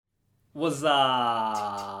Was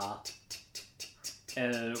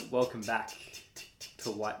and welcome back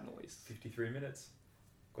to White Noise. 53 minutes.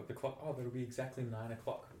 Got the clock. Oh, that'll be exactly 9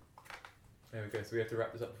 o'clock. There we go. So we have to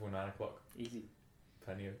wrap this up before 9 o'clock. Easy.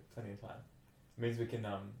 Plenty of time. It means we can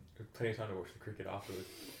plenty of time to watch the cricket afterwards.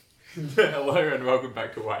 Hello and welcome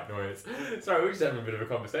back to White Noise. Sorry, we were just having a bit of a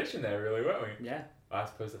conversation there, really, weren't we? Yeah. I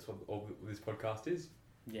suppose that's what all this podcast is.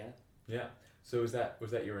 Yeah. Yeah. So was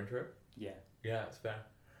that your intro? Yeah. Yeah, that's fair.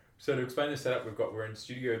 So to explain the setup, we're in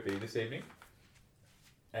Studio B this evening,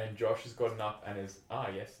 and Josh has gotten up and is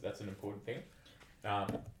yes, that's an important thing.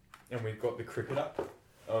 And we've got the cricket up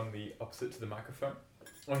on the opposite to the microphone,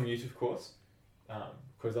 on mute of course,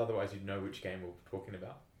 because otherwise you'd know which game we're talking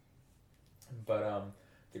about. But I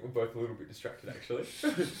think we're both a little bit distracted actually,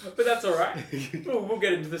 but that's all right. We'll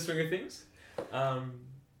get into the swing of things.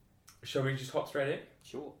 Shall we just hop straight in?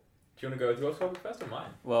 Sure. Do you want to go with your topic first or mine?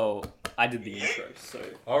 Well, I did the intro, so...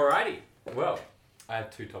 Alrighty. Well, I have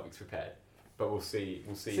 2 topics prepared, but we'll see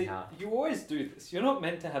how... You always do this. You're not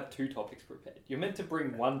meant to have 2 topics prepared. You're meant to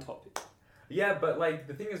bring 1 topic. Yeah, but like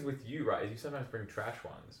the thing is with you, right, is you sometimes bring trash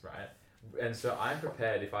ones, right? And so I'm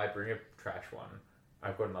prepared if I bring a trash one,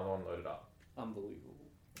 I've got another one loaded up. Unbelievable.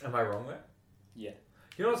 Am I wrong there? Yeah.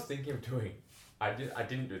 You know what I was thinking of doing? I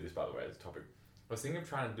didn't do this, by the way, as a topic. I was thinking of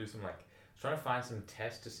trying to do some trying to find some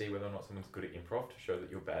tests to see whether or not someone's good at improv to show that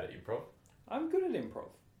you're bad at improv. I'm good at improv.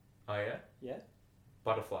 Oh yeah? Yeah.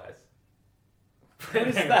 Butterflies. What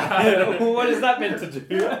is that? What is that meant to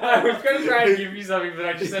do? I was going to try and give you something, but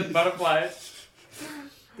I just said butterflies.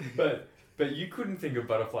 But you couldn't think of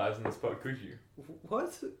butterflies on the spot, could you?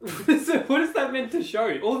 What? What is that meant to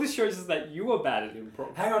show? All this shows is that you are bad at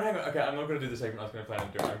improv. Hang on. Okay, I'm not going to do the segment I was going to plan on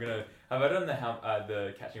doing. Have I done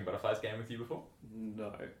the catching butterflies game with you before?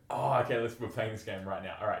 No. Oh, okay. We're playing this game right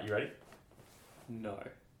now. All right, you ready? No.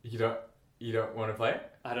 You don't want to play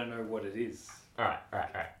it? I don't know what it is. All right.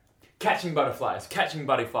 Catching butterflies. How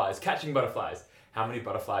many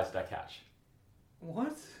butterflies did I catch?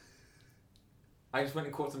 What? I just went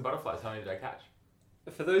and caught some butterflies. How many did I catch?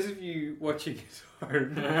 For those of you watching at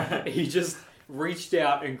home, he just reached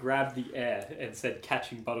out and grabbed the air and said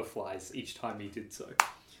catching butterflies each time he did so.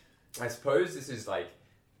 I suppose this is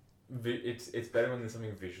it's better when there's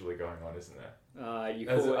something visually going on, isn't there?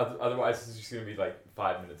 Otherwise, this is just going to be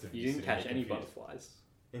 5 minutes of you didn't catch any butterflies.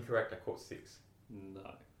 Incorrect. I caught 6.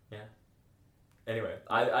 No. Yeah. Anyway,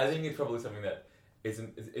 I think it's probably something that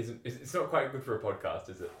isn't. It's not quite good for a podcast,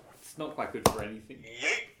 is it? It's not quite good for anything.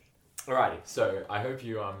 Alrighty. So I hope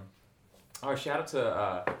you shout out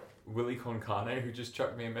to Willie Concarne who just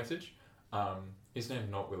chucked me a message. His name's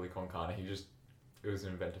not Willie Concarne. It was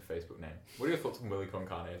an inventive Facebook name. What are your thoughts on Willie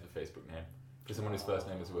Concarne as a Facebook name? For someone whose first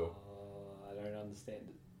name is Will. I don't understand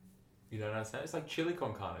it. You don't understand? It's like Chili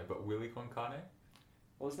Concarne, but Willie Concarne?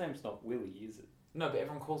 Well, his name's not Willie, is it? No, but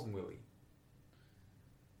everyone calls him Willie.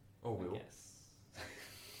 Or Will. Yes.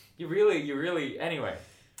 You really. Anyway,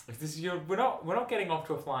 if this is we're not getting off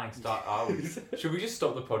to a flying start, are we? Should we just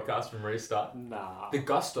stop the podcast and restart? Nah. The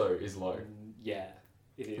gusto is low. Yeah.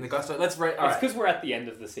 It is. The gusto. Let's rate. It's because we're at the end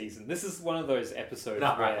of the season. This is one of those episodes.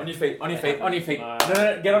 No, right. On your feet. No, get on your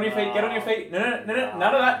feet. No,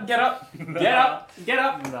 none of that. Get up.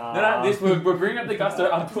 No. We're bringing up the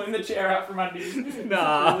gusto. I'm pulling the chair out from under you.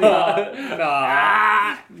 Nah.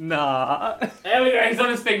 There we go. He's on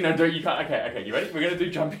his feet. No, you can't. Okay. You ready? We're gonna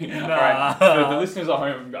do jumping. All right. So the listeners at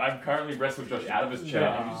home, I've currently wrestled Josh out of his chair,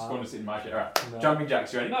 and he's just going to sit in my chair. All right. No. Jumping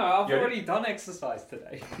jacks. You ready? No, I've already done exercise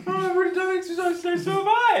today. I've already done exercise today. So have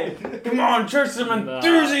I. Come on, show some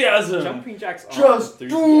enthusiasm. Jumping jacks aren't just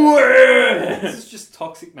enthusiasm. Do it. This is just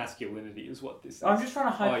toxic masculinity, is what this is. I'm just trying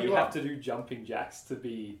to hype you have to do jumping jacks to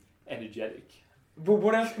be energetic. But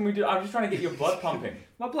what else can we do? I'm just trying to get your blood pumping.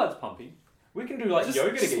 My blood's pumping. We can do yoga to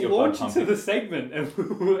get your blood launch pumping. into the segment and Do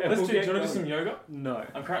you want to do some yoga? No.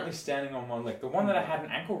 I'm currently standing on one leg. The one that I had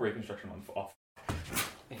an ankle reconstruction on for off.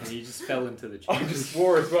 And you just fell into the chair. I just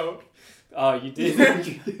swore as well. Oh, you did?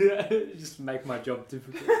 Just make my job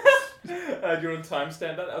difficult. Do you want to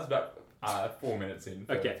timestamp that? That was about 4 minutes in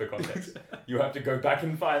for context. You have to go back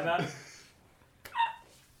and find that.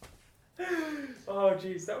 Oh,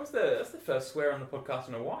 jeez. That's the first swear on the podcast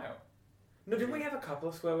in a while. No, didn't we have a couple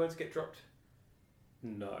of swear words get dropped?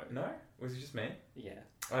 No. No? Was it just me? Yeah.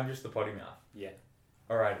 I'm just the potty mouth. Yeah.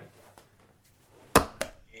 Alrighty.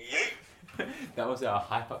 That was our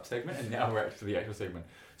hype up segment, and now we're to the actual segment.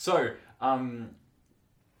 So,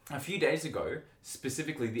 a few days ago,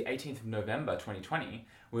 specifically the 18th of November 2020,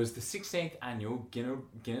 was the 16th annual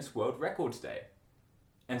Guinness World Records Day.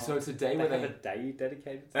 And so it's a day where they have a day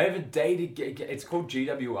dedicated to They have a day to get it's called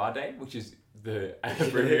GWR Day, which is the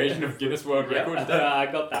abbreviation of Guinness World Records Day.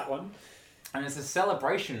 I got that one. And it's a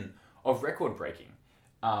celebration of record breaking.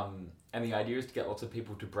 And the idea is to get lots of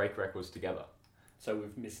people to break records together. So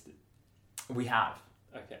we've missed it. We have.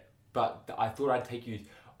 Okay. But I thought I'd take you...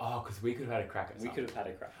 Oh, because we could have had a crack at We some. could have had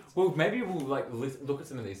a crack. Well, maybe we'll look at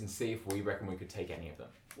some of these and see if we reckon we could take any of them.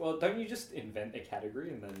 Well, don't you just invent a category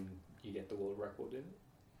and then you get the world record in it?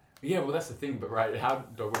 Yeah, well, that's the thing. But right, how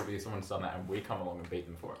dog would it be if someone's done that and we come along and beat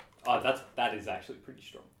them for it? Oh, that is actually pretty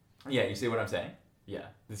strong. Yeah, you see what I'm saying? Yeah,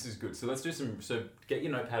 this is good. So let's do some... So get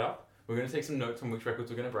your notepad up. We're going to take some notes on which records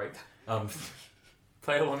we're going to break.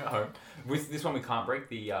 Play along at home. With this one, we can't break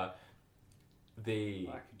the... I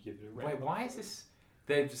could give it a red Wait, hot why is go. this...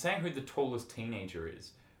 They're saying who the tallest teenager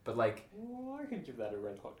is. But like... Well, I could give that a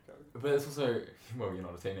red hot go. But it's also... Well, you're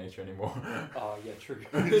not a teenager anymore. Oh, yeah, true.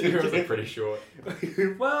 You're also pretty short.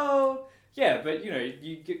 Well, yeah, but you know,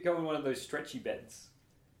 you go in one of those stretchy beds.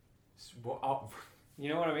 What? Oh, You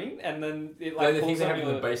know what I mean? And then it like like the things pulls they on have in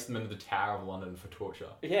your... the basement of the Tower of London for torture.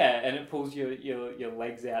 Yeah, and it pulls your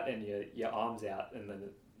legs out and your arms out, and then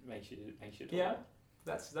it makes you Yeah,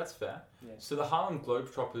 that's fair. Yeah. So the Harlem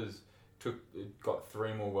Globetrotters got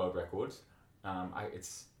 3 more world records. Are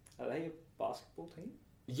they a basketball team?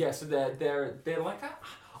 Yeah, so they're like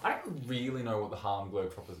I don't really know what the Harlem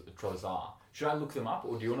Globetrotters are. Should I look them up,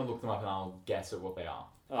 or do you want to look them up and I'll guess at what they are?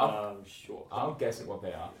 Sure. I'll guess at what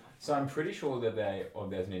they are. So I'm pretty sure that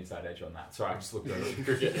there's an inside edge on that. Sorry, I just looked over the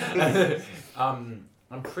cricket.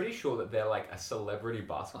 I'm pretty sure that they're like a celebrity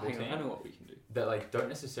basketball team I know what we can do. that like don't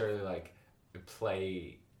necessarily like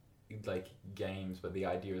play like games, but the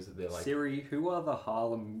idea is that they're like, Siri, who are the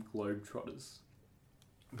Harlem Globetrotters?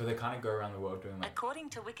 but they kind of go around the world doing like. According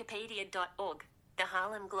to Wikipedia.org, the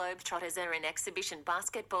Harlem Globetrotters are an exhibition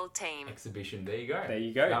basketball team. Exhibition. There you go. There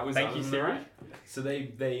you go. Thank you, that was Siri. right. So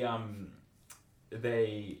they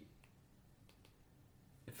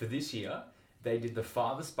for this year they did the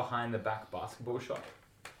farthest behind the back basketball shot.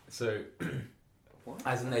 So What?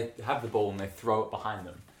 as in they have the ball and they throw it behind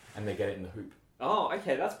them and they get it in the hoop. Oh,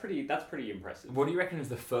 okay, that's pretty impressive. What do you reckon is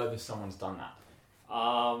the furthest someone's done that?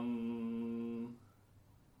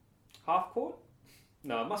 Half court?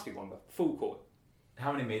 No, it must be longer. Full court.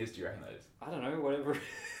 How many meters do you reckon that is? I don't know, whatever.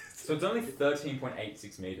 So it's only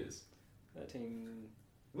 13.86 meters, 13.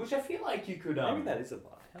 which I feel like you could. Maybe that is a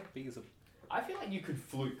bar. How big is a I feel like you could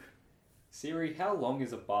fluke. Siri? How long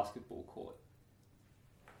is a basketball court?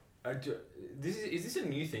 Is this a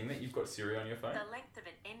new thing that you've got Siri on your phone? The length of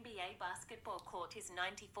an NBA basketball court is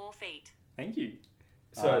 94 feet. Thank you.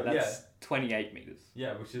 So that's 28 meters.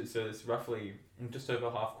 yeah, which is so it's roughly just over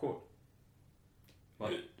half court.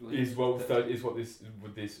 What Is what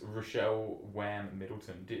this Rochelle Wham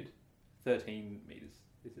Middleton did. 13 meters.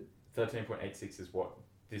 Is it? 13.86 is what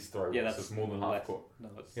this throw was. Yeah, So that's it's more than half less. court. No,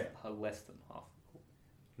 it's Yeah. less than half.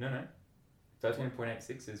 No.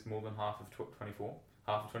 13.86 is more than half of 24.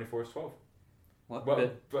 Half of 24 is 12. What? Well,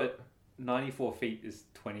 but 94 feet is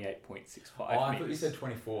 28.65 Oh, I thought you meters. said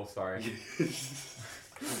 24, sorry.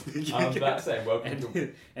 I was about to say, welcome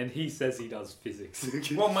to... And he says he does physics.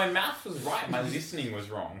 Well, my math was right, my listening was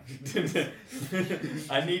wrong.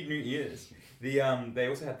 I need new ears. They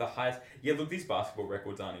also had the highest... Yeah, look, these basketball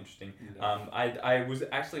records aren't interesting. No. I was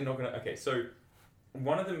actually not going to... Okay, so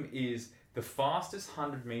one of them is the fastest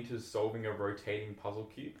 100 meters solving a rotating puzzle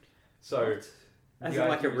cube. So... What? As the in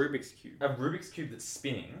like a idea is Rubik's Cube. a Rubik's Cube that's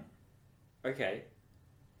spinning. Okay.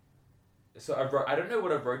 So I don't know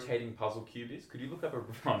what a rotating puzzle cube is. Could you look up a...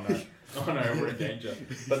 Oh no, we're in danger.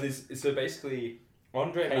 But this... So basically,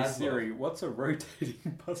 Andre Hey Maslow... Siri, what's a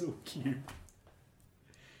rotating puzzle cube?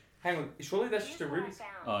 Hang on, surely that's just a Rubik's...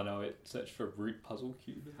 Oh no, it searched for root puzzle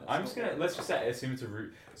cube. That's I'm not just gonna... right. Let's just say, assume it's a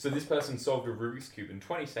root... So this person solved a Rubik's Cube in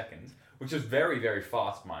 20 seconds, which is very, very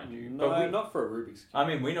fast, mind you. No, But not for a Rubik's Cube. I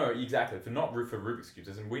mean, we know exactly, for not for Rubik's Cubes,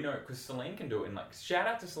 as in we know, because Celine can do it in like... Shout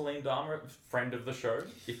out to Celine Dharma, friend of the show,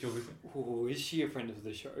 if you're listening. Oh, is she a friend of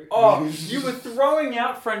the show? Oh, you were throwing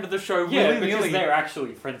out friend of the show yeah, willy-nilly. because they're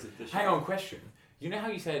actually friends of the show. Hang on, question. You know how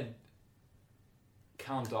you said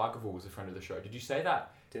Callum Dargaville was a friend of the show? Did you say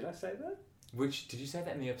that? Did I say that? Did you say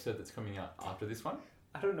that in the episode that's coming out after this one?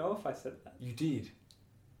 I don't know if I said that. You did.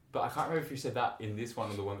 But I can't remember if you said that in this one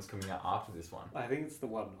or the one that's coming out after this one. I think it's the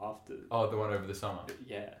one after. Oh, the one over the summer.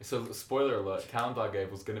 Yeah. So, spoiler alert, Callum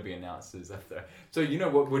Dargaville's going to be announced as after. So, you know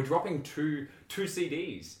what? We're dropping two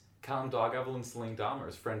CDs. Callum Dargaville and Celine Dharma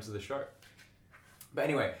as friends of the show. But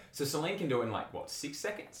anyway, so Celine can do it in like, what, 6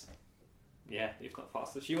 seconds? Yeah, if not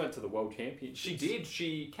faster. She went to the World Championships. She did.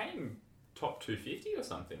 She came top 250 or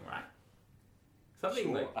something, right? Something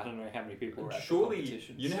Sure. like... I don't know how many people were at Surely, the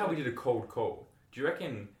competition. you know how we did a cold call? Do you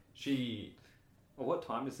reckon she... Oh, what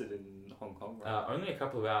time is it in Hong Kong? Right? Only a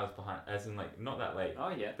couple of hours behind, as in like not that late. Oh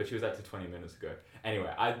yeah. But she was actually 20 minutes ago.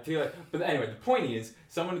 Anyway, I feel like... But anyway, the point is,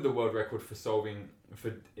 someone did the world record for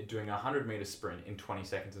doing a 100-meter sprint in 20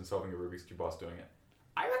 seconds and solving a Rubik's Cube whilst doing it.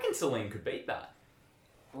 I reckon Celine could beat that.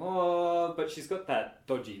 Oh, but she's got that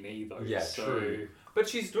dodgy knee though. Yeah, so... true. But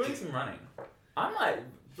she's doing some running. I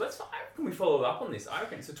reckon we follow up on this. I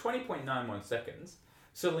reckon, so 20.91 seconds,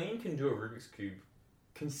 Celine can do a Rubik's Cube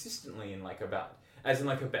consistently in like about... As in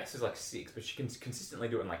like her best is like 6, but she can consistently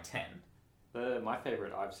do it in like 10. My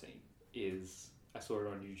favourite I've seen is... I saw it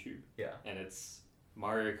on YouTube. Yeah. And it's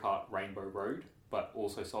Mario Kart Rainbow Road, but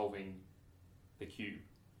also solving the cube.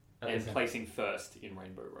 And placing first in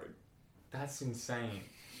Rainbow Road. That's insane.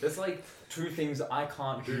 There's like 2 things I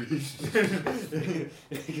can't do.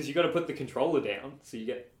 Because you got to put the controller down, so you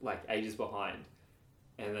get like ages behind,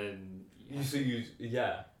 and then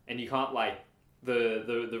yeah. And you can't like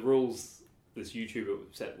the rules this YouTuber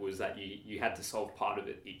set was that you had to solve part of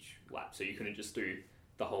it each lap, so you couldn't just do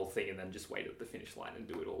the whole thing and then just wait at the finish line and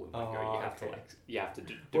do it all in one go. You have to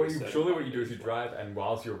do. Surely what you do is you drive, and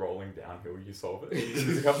whilst you're rolling downhill, you solve it.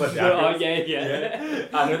 There's a couple of downhills. Oh yeah.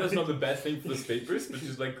 I know that's not the best thing for the speed boost, but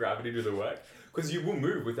just like gravity do the work, because you will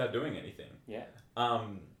move without doing anything. Yeah.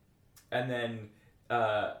 And then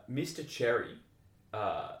Mr. Cherry,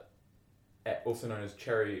 also known as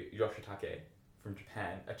Cherry Yoshitake from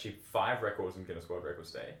Japan, achieved 5 records in Guinness World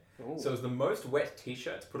Records Day. Ooh. So it was the most wet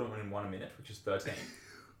t-shirts put on in 1 minute, which is 13.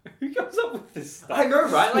 Who comes up with this stuff? I know,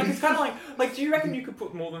 right? Like, it's kind of like, do you reckon you could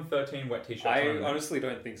put more than 13 wet t-shirts on? I honestly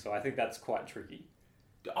don't think so. I think that's quite tricky.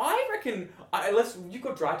 I reckon, you've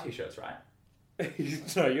got dry t-shirts, right?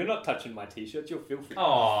 No, you're not touching my t-shirts. You're filthy.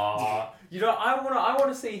 Aww. I want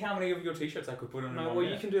to see how many of your t-shirts I could put on in 1 minute.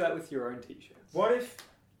 Well, you can do that with your own t-shirts. What if...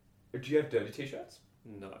 Do you have dirty t-shirts?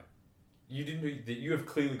 No. You didn't do... You have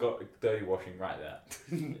clearly got dirty washing right there.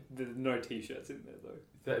 There's no t-shirts in there, though.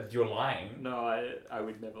 You're lying. No, I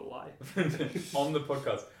would never lie. On the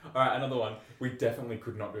podcast. Alright, another one. We definitely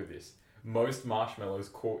could not do this. Most marshmallows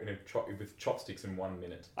caught in with chopsticks in 1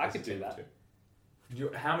 minute. I could do that.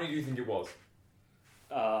 How many do you think it was?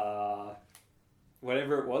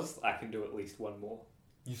 Whatever it was, I can do at least one more.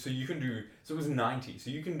 So it was 90. So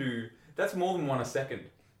you can do... That's more than 1 a second.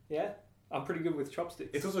 Yeah. I'm pretty good with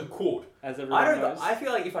chopsticks. It's also caught. As everyone knows. I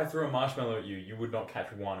feel like if I threw a marshmallow at you, you would not catch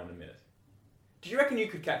 1 in a minute. Do you reckon you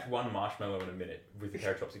could catch 1 marshmallow in a minute with a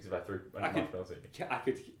pair of chopsticks if I threw marshmallows at you?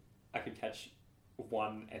 I could catch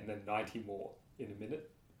 1 and then 90 more in a minute.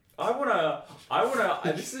 I wanna.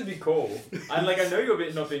 This would be cool. I know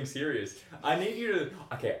you're not being serious. I need you to.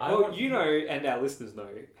 Okay. You know, and our listeners know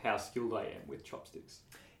how skilled I am with chopsticks.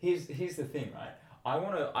 Here's the thing, right? I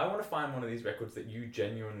wanna find one of these records that you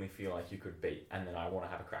genuinely feel like you could beat, and then I wanna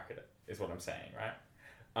have a crack at it. Is what I'm saying, right?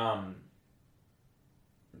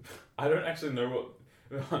 I don't actually know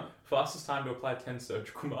what fastest time to apply 10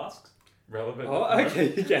 surgical masks. Relevant. Oh,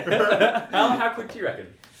 okay. Yeah. How quick do you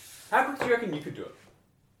reckon? How quick do you reckon you could do it?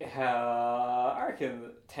 I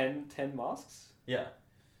reckon 10 masks. Yeah.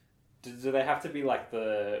 Do they have to be like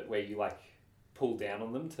where you like pull down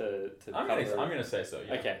on them to I'm gonna say so.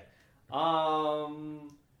 Yeah. Okay.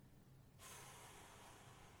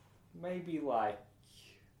 Maybe like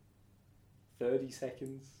 30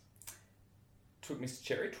 seconds. Took Mr.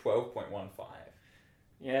 Cherry 12.15.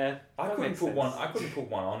 Yeah. I couldn't put one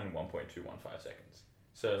on in 1.215 seconds.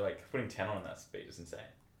 So like putting 10 on that speed is insane.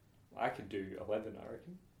 I could do 11, I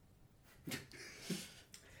reckon.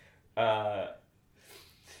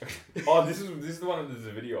 This is the one that there's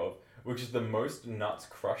a video of, which is the most nuts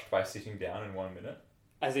crushed by sitting down in 1 minute.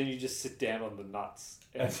 As in you just sit down on the nuts.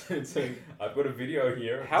 I've got a video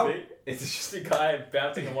here. How? See? It's just a guy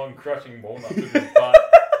bouncing along crushing walnuts with his butt.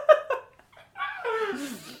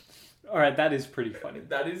 Alright, that is pretty funny.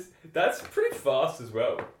 That's pretty fast as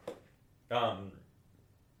well.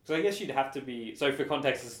 So I guess you'd have to be... So for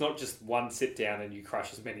context, it's not just one sit down and you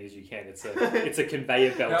crush as many as you can. It's a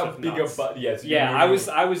conveyor belt of nuts.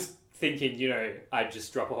 I was thinking, I'd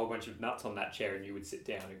just drop a whole bunch of nuts on that chair and you would sit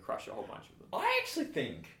down and crush a whole bunch of them. I actually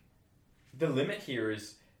think the limit here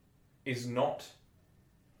is not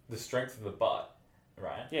the strength of the butt,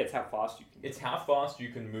 right? Yeah, it's how fast you can. It's how fast you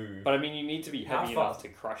can move. But I mean, you need to be heavy enough to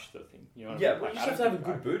crush the thing. You know what I mean? But you just have to have a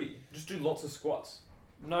good booty. Just do lots of squats.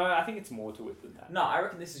 No, I think it's more to it than that. No, I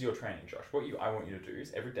reckon this is your training, Josh. What I want you to do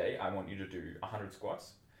is every day I want you to do 100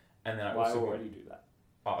 squats, and then I already do that.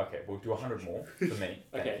 Oh, okay. We'll do 100 more for me.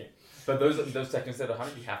 Okay. Thank you. But those seconds that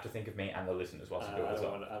 100, you have to think of me and the listeners whilst you do it as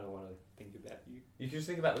well. I don't want to think about you. You can just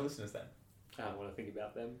think about the listeners then. I don't want to think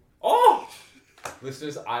about them. Oh!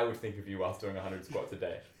 Listeners, I would think of you whilst doing 100 squats a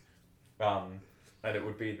day. And it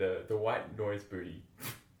would be the white noise booty.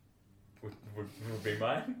 would be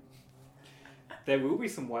mine. There will be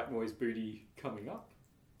some white noise booty coming up.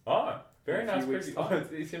 Oh, very nice. Oh,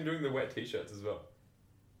 it's him doing the wet t-shirts as well.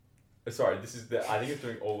 Sorry, I think it's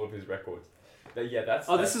doing all of his records.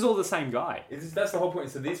 This is all the same guy. That's the whole point.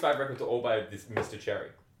 So these 5 records are all by this Mr. Cherry.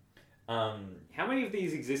 How many of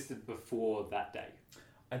these existed before that day?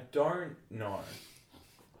 I don't know.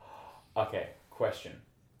 Okay, question.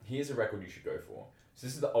 Here's a record you should go for. So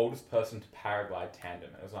this is the oldest person to paraglide tandem.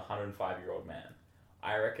 It was a 105-year-old man.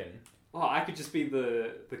 I reckon... Oh, I could just be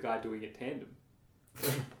the guy doing it tandem.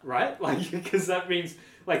 Right? Like, because that means,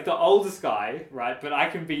 like, the oldest guy, right? But I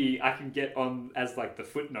can get on as, like, the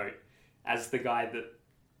footnote as the guy that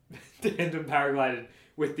tandem paraglided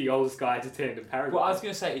with the oldest guy to tandem paraglide. Well, I was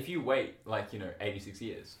going to say, if you wait, 86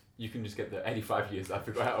 years, you can just get the 85 years. I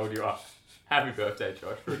forgot how old you are. Happy birthday,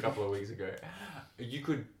 Josh, for a couple of weeks ago. You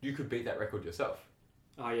could beat that record yourself.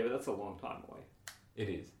 Oh, yeah, but that's a long time away. It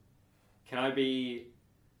is. Can I be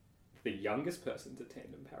the youngest person to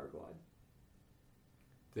tandem paraglide?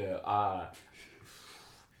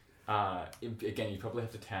 Again, you probably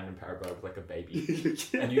have to tandem paraglide with, like, a baby.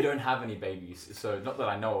 And you don't have any babies, so not that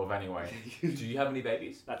I know of anyway. Do you have any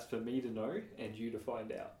babies? That's for me to know and you to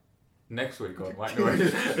find out. Next week on White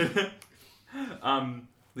Noise.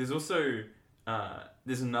 There's also...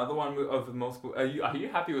 there's another one of multiple... Are you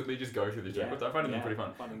happy with me just going through these records? I find them pretty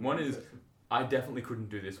fun. One is... I definitely couldn't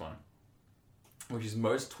do this one. Which is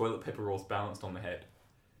most toilet paper rolls balanced on the head.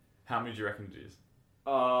 How many do you reckon it is?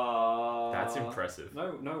 That's impressive.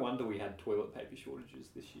 No wonder we had toilet paper shortages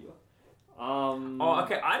this year.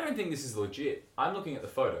 Okay. I don't think this is legit. I'm looking at the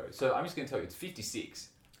photo. So I'm just going to tell you it's 56.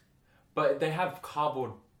 But they have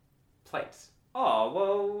cardboard plates. Oh,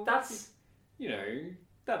 well... That's...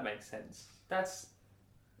 that makes sense. That's...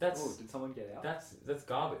 Oh, did someone get out? That's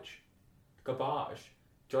garbage. Garbage.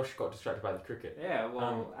 Josh got distracted by the cricket. Yeah,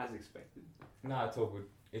 well, as expected. No, it's all good.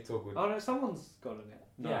 It's all good. Oh, no, someone's got it out.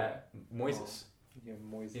 No. Yeah, Moises. Yeah,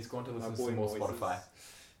 Moises. He's gone to listen to some more Spotify.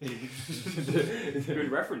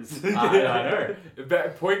 Good reference. I know.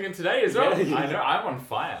 But poignant today as well. Yeah. I know, I'm on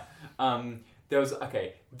fire.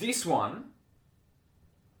 This one...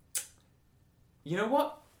 You know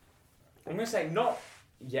what? I'm going to say not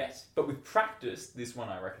yet, but with practice, this one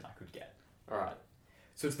I reckon I could get. Alright.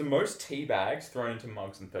 So it's the most tea bags thrown into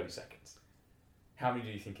mugs in 30 seconds. How many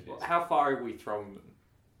do you think it is? How far are we throwing them?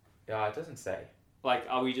 It doesn't say. Like,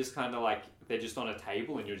 are we just kind of like, they're just on a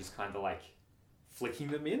table and you're just kind of like flicking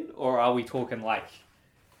them in? Or are we talking like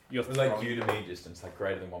you're throwing... Like you to me distance, like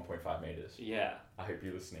greater than 1.5 meters. Yeah. I hope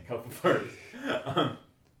you're listening. Help the photos.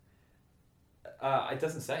 It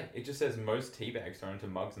doesn't say. It just says most tea bags thrown into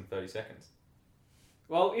mugs in 30 seconds.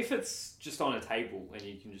 Well, if it's just on a table and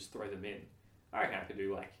you can just throw them in, I reckon I could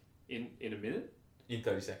do like in a minute. In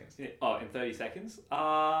 30 seconds. In 30 seconds.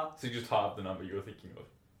 So you just halve the number you were thinking of.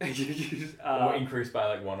 Or increase by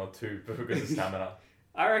like 1 or 2 because of stamina.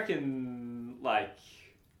 I reckon like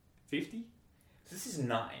 50. So this is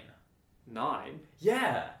 9. 9?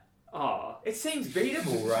 Yeah. Oh. It seems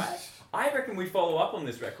beatable, right? I reckon we follow up on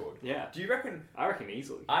this record. Yeah. Do you reckon? I reckon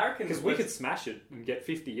easily. I reckon because we could smash it and get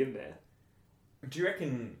 50 in there. Do you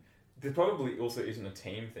reckon there probably also isn't a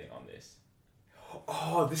team thing on this?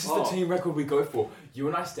 Oh, this is the team record we go for. You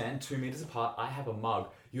and I stand 2 meters apart. I have a mug.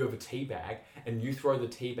 You have a tea bag, and you throw the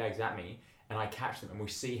tea bags at me, and I catch them, and we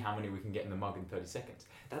see how many we can get in the mug in 30 seconds.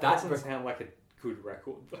 That doesn't sound like a good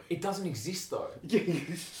record. It doesn't exist though.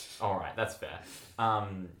 All right, that's fair.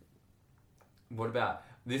 What about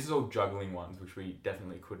this? Is all juggling ones, which we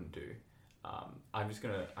definitely couldn't do. I'm just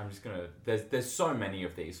gonna. There's so many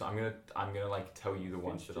of these, so I'm gonna like tell you the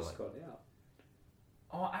ones that are like. Got out.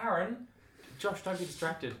 Oh, Aaron. Josh, don't be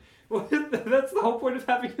distracted. Well, that's the whole point of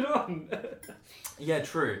having it on. Yeah,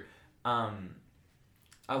 true. A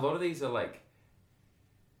lot of these are like...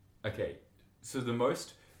 Okay, so the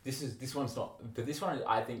most... This one's not... But this one,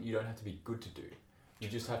 I think you don't have to be good to do. You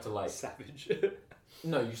just have to like... Savage.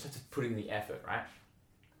 No, you just have to put in the effort, right?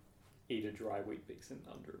 Eat a dry Weet-Bix in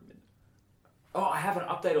under a minute. Oh, I have an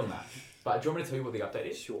update on that. But do you want me to tell you what the update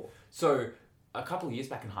is? Sure. So, a couple of years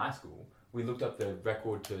back in high school, we looked up the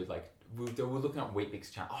record to like... We were looking at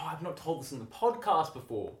Weet-Bix channel. Oh, I've not told this on the podcast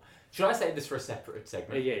before. Should I save this for a separate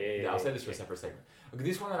segment? Yeah. I'll save this for a separate segment. Okay,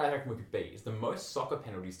 this one that I reckon we could beat is the most soccer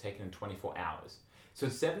penalties taken in 24 hours. So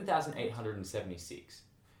 7,876.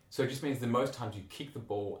 So it just means the most times you kick the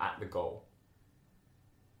ball at the goal.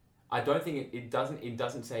 I don't think it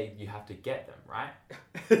doesn't say you have to get them, right?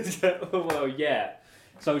 Well, yeah.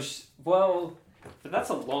 So but that's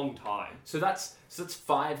a long time. So that's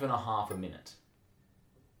 5.5 a minute.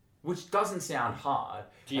 which doesn't sound hard.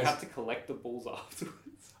 Do you have to collect the balls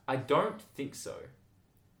afterwards? I don't think so.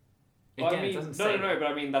 Again, it doesn't say no, but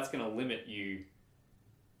I mean, that's going to limit you.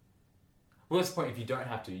 Well, that's the point. If you don't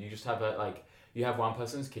have to, you just have you have one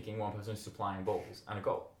person who's kicking, one person who's supplying balls, and a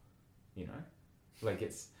goal. You know? Like,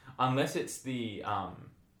 unless it's the,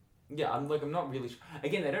 I'm not really sure.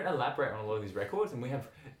 Again, they don't elaborate on a lot of these records, and we have,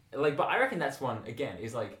 but I reckon that's one, again,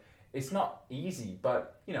 is it's not easy,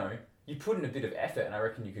 but, you know, you put in a bit of effort, and I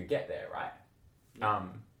reckon you could get there, right? Yeah.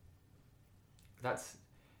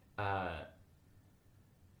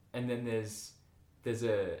 And then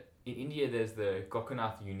in India, there's the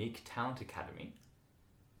Gokanath Unique Talent Academy,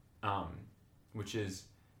 which has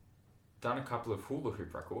done a couple of hula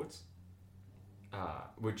hoop records,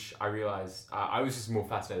 which I realised, I was just more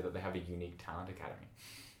fascinated that they have a Unique Talent Academy.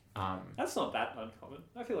 That's not that uncommon.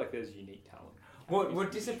 I feel like there's unique talent.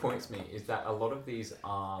 What disappoints me is that a lot of these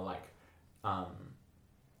are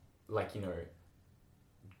you know,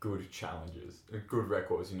 good challenges, good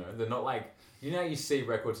records, you know. They're not like, you know, you see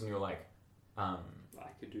records and you're like, I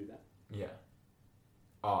could do that. Yeah.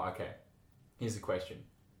 Oh, okay. Here's the question.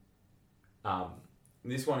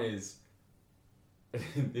 This one is,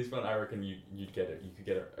 this one I reckon you'd get it. You could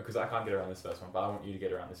get it, because I can't get around this first one, but I want you to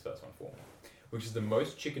get around this first one for me. Which is the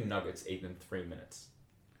most chicken nuggets eaten in 3 minutes.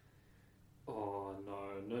 Oh, no.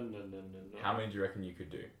 How many do you reckon you could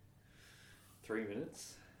do? 3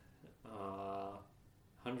 minutes?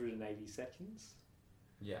 180 seconds?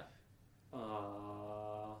 Yeah.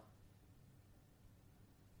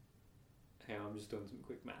 Hang on, I'm just doing some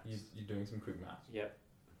quick maths. You're doing some quick maths? Yep.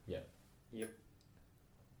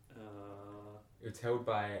 It's held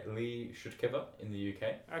by Lee Shutkeva in the UK.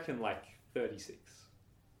 I reckon 36.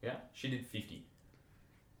 Yeah? She did 50.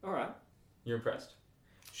 Alright. You're impressed?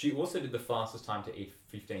 She also did the fastest time to eat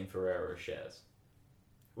 15 Ferrero Rochers.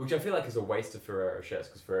 Which I feel like is a waste of Ferrero Rochers,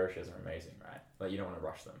 because Ferrero Rochers are amazing, right? You don't want to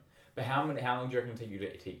rush them. But how long do you reckon it take you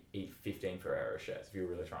to eat 15 Ferrero Rochers if you're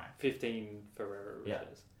really trying? 15 Ferrero Rochers? Yeah.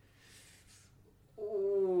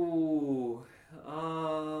 Ooh.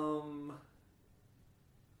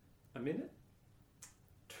 A minute?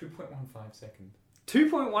 2.15 seconds.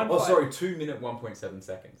 2.15? Oh, sorry, 2 minute, 1.7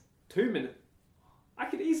 seconds. 2 minutes? I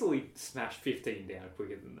could easily smash 15 down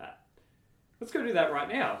quicker than that. Let's go do that right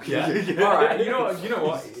now. Yeah. All right. You know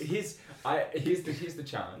what? Here's the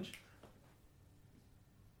challenge.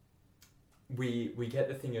 We get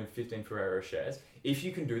the thing of 15 Ferrero Rochers. If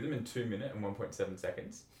you can do them in 2 minutes and 1.7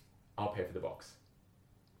 seconds, I'll pay for the box.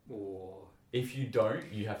 Or if you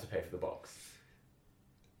don't, you have to pay for the box.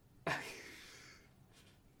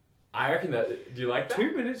 I reckon that. Do you like that?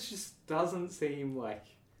 2 minutes just doesn't seem like.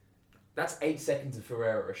 That's 8 seconds of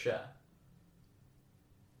Ferrero Rocher.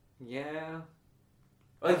 Yeah.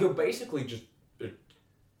 You're basically just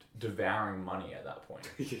devouring money at that point.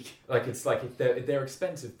 They're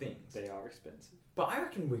expensive things. They are expensive. But I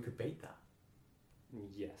reckon we could beat that.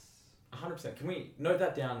 Yes. 100%. Can we note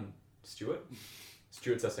that down, Stuart?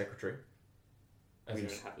 Stuart's our secretary. We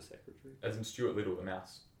don't have a secretary. As in Stuart Little, the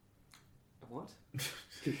mouse. What?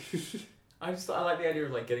 I like the idea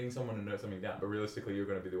of getting someone to note something down, but realistically you're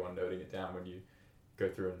going to be the one noting it down when you go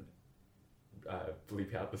through and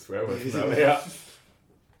bleep out the swear words from earlier.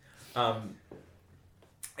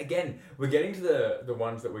 Again, we're getting to the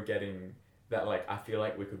ones that we're getting that I feel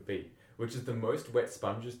like we could beat, which is the most wet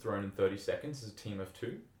sponges thrown in 30 seconds as a team of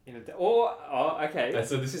 2. Okay.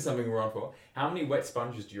 So this is something we're on for. How many wet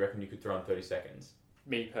sponges do you reckon you could throw in 30 seconds?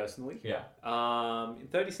 Me personally? Yeah. In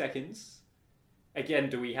 30 seconds. Again,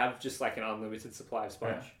 do we have just an unlimited supply of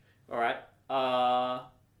sponge? Yeah. Alright.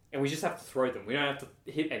 And we just have to throw them. We don't have to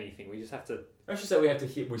hit anything. We just have to... I should say we have to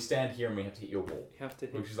hit... We stand here and we have to hit your wall. You have to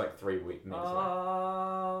hit... Which is 3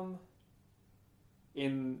 minutes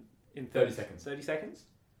in 30 seconds. 30 seconds?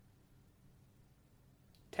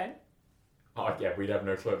 10? Oh, yeah, we'd have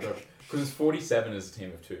no clue. Because it's 47 as a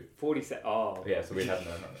team of 2. 47. Oh. Yeah, so we'd have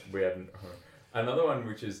no... We have another one,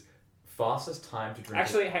 which is fastest time to drink...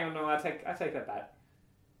 Actually, hang on. No, I take that back.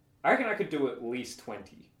 I reckon I could do at least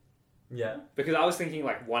 20. Yeah. Because I was thinking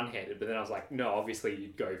one-handed, but then I was like, no, obviously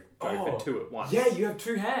you'd go for 2 at once. Yeah, you have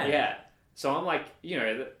 2 hands. Yeah. So I'm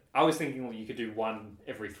I was thinking you could do 1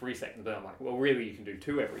 every 3 seconds, but I'm like, well, really you can do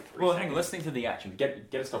 2 every 3 seconds. Well, hang on, let's think of the action.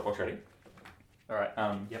 Get a stopwatch ready. Alright,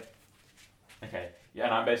 Yep. Okay. Yeah,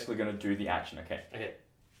 and I'm basically going to do the action, okay? Okay.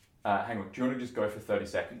 Hang on, do you want to just go for 30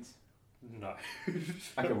 seconds? No.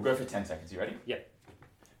 Okay, we'll go for 10 seconds. You ready? Yep.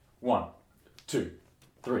 1, 2,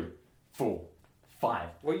 3, 4, 5.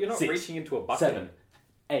 Well, you're not 6, reaching into a bucket. 7,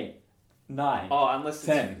 8, 9. Oh, unless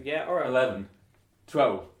 10. Yeah, alright. 11,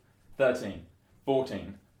 12, 13,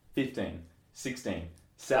 14, 15, 16,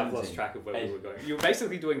 I've lost track of where we were going. You were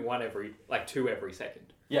basically doing two every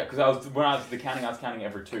second. Yeah, because when I was counting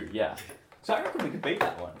every 2. Yeah. So I reckon we could beat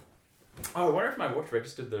that one. Oh, I wonder if my watch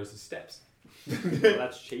registered those as steps. Well,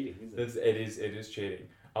 that's cheating, isn't it? It is cheating.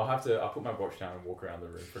 I'll put my watch down and walk around the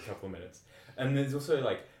room for a couple of minutes. And there's also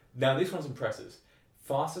now this one's impressive.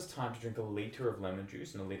 Fastest time to drink a litre of lemon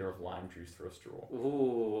juice and a litre of lime juice through a straw.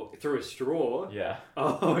 Ooh, through a straw? Yeah.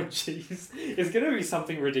 Oh, jeez. It's going to be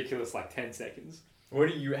something ridiculous like 10 seconds.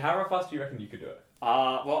 How fast do you reckon you could do it?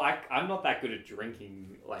 Well, I'm not that good at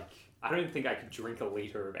drinking. I don't think I could drink a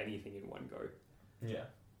litre of anything in one go. Yeah.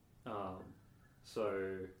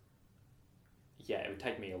 So, yeah, it would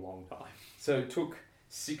take me a long time. So it took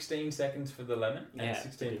 16 seconds for the lemon and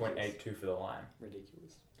 16.82 for the lime.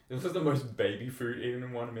 Ridiculous. This was the most baby food eaten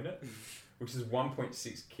in 1 minute, which is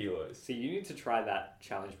 1.6 kilos. See, you need to try that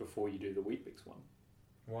challenge before you do the Weet-Bix one.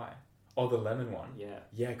 Why? Oh, the lemon one? Yeah.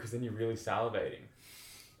 Yeah, because then you're really salivating.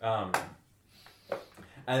 And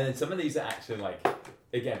then some of these are actually,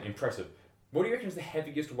 again, impressive. What do you reckon is the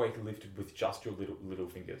heaviest weight lifted with just your little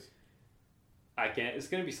fingers? It's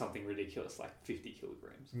going to be something ridiculous, like 50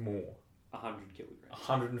 kilograms. More. 100 kilograms.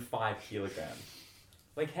 105 kilograms.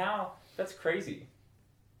 How? That's crazy.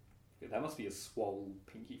 Yeah, that must be a swole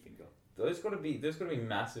pinky finger. There's got to be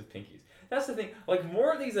massive pinkies. That's the thing.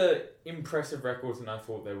 More of these are impressive records than I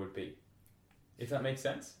thought they would be. If that makes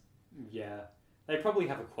sense. Yeah, they probably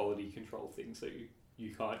have a quality control thing, so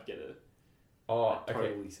you can't get a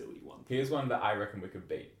totally silly one. Here's one that I reckon we could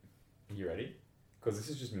beat. You ready? Because this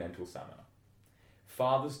is just mental stamina.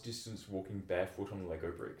 Farthest distance walking barefoot on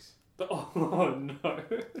Lego bricks. Oh no!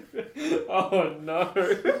 Oh no!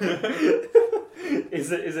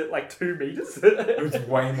 Is it 2 meters? It's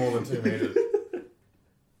way more than 2 meters.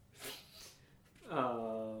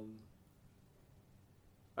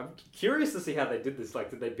 I'm curious to see how they did this.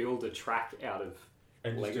 Did they build a track out of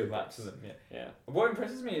and just Lego do laps of them? Yeah. What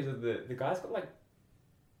impresses me is that the guy's got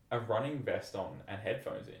a running vest on and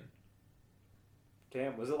headphones in.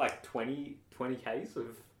 Damn, was it 20 Ks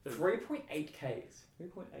of 3.8 Ks?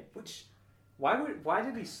 3.8. Which, why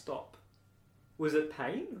did he stop? Was it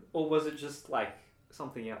pain or was it just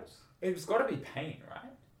something else? It's got to be pain,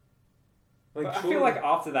 right? I feel like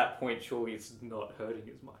after that point, surely it's not hurting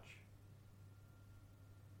as much.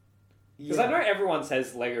 Because I know everyone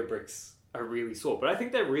says Lego bricks are really sore, but I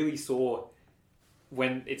think they're really sore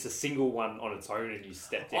when it's a single one on its own and you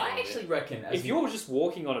step down. I actually reckon if you're just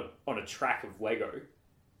walking on a track of Lego,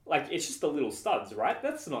 it's just the little studs, right?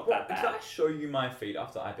 That's not that bad. Did I show you my feet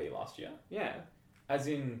after IB last year? Yeah. As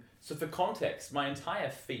in, so for context, my entire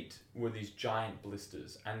feet were these giant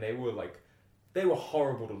blisters, and they were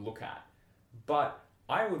horrible to look at. But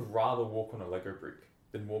I would rather walk on a Lego brick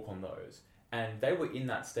than walk on those. And they were in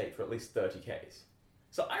that state for at least 30 Ks.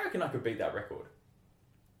 So I reckon I could beat that record.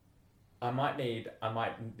 I might need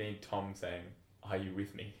Tom saying, "Are you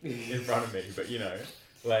with me?" in front of me, but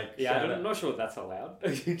yeah, I'm not sure that's allowed.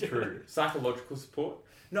 True. Psychological support.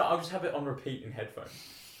 No, I'll just have it on repeat in headphones,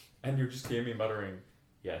 and you'll just hear me muttering,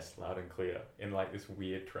 "Yes, loud and clear," in this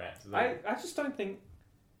weird trance. I just don't think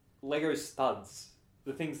Lego studs,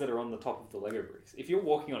 the things that are on the top of the Lego bricks, if you're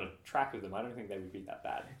walking on a track of them, I don't think they would be that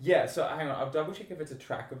bad. Yeah. So hang on, I'll double check if it's a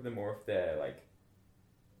track of them or if they're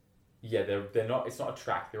yeah, they're not. It's not a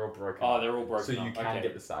track. They're all broken. Oh, they're all broken. So you can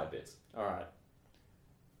get the side bits. All right.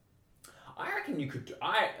 I reckon you could.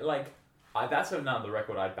 That's another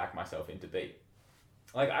record I'd back myself in to beat.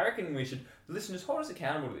 I reckon we should. Listeners, hold us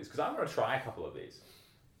accountable to this because I'm going to try a couple of these.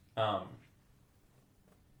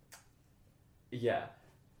 Yeah.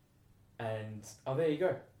 And there you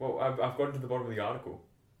go. Well, I've gotten to the bottom of the article.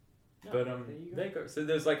 No, but there you go. So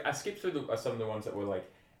there's I skipped through some of the ones that were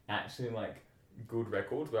actually good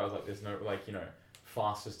records where I was there's no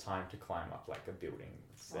fastest time to climb up a building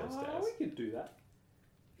set of stairs. We could do that.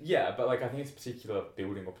 Yeah, but I think it's a particular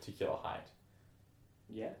building or particular height.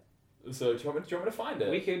 Yeah. So do you want me to find it?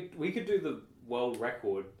 We could do the world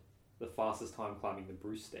record, the fastest time climbing the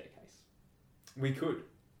Bruce staircase. We could.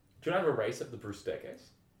 Do you want to have a race up the Bruce staircase?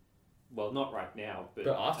 Well, not right now, but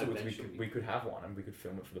afterwards we could have one and we could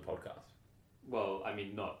film it for the podcast. Well, I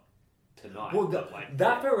mean, not tonight. Well,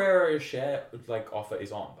 that Ferrero share offer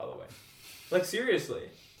is on, by the way. Seriously.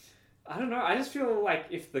 I don't know. I just feel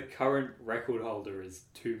if the current record holder is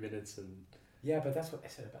 2 minutes and... Yeah, but that's what they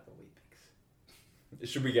said about the Weet-Bix.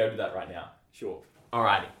 Should we go to that right now? Sure.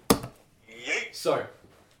 Alrighty. So,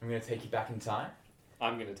 I'm going to take you back in time.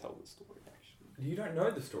 I'm going to tell the story, actually. You don't know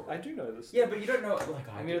the story. I do know the story. Yeah, but you don't know it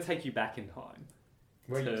I'm going to take you back in time.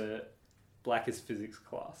 To Black's physics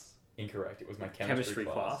class. Incorrect. It was my chemistry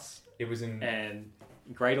class. It was in... And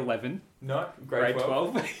grade 11. No, grade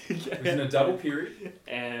 12. Yes. It was in a double period.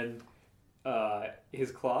 And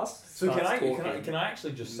his class. So can I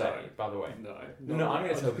actually just say, by the way? No, I'm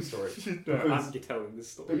going to tell the story. No, I'm telling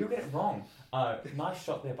this story. But you'll get it wrong. Nice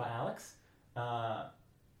shot there by Alex.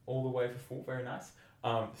 All the way for full, very nice.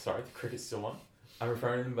 Sorry, the cricket's still on. I'm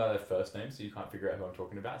referring to them by their first name, so you can't figure out who I'm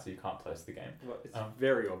talking about, so you can't place the game. Well, it's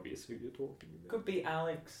very obvious who you're talking about. Could be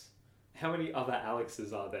Alex. How many other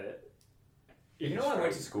Alexes are there? You know I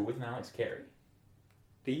went to school with an Alex Carey?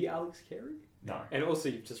 The Alex Carey? No. And also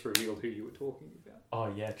you've just revealed who you were talking about. Oh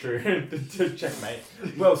yeah, true. Checkmate.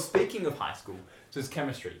 Well, speaking of high school, so it's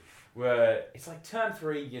chemistry, where it's like term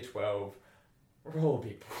 3, year 12, we're all a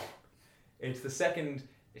bit bored. It's the second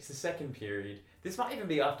period. This might even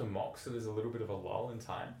be after mock, so there's a little bit of a lull in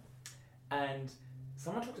time. And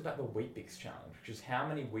someone talked about the Weet-Bix challenge, which is how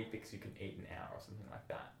many Weet-Bix you can eat an hour or something like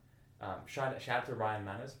that. Shout out to Ryan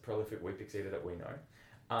Manners, prolific Weet-Bix eater that we know.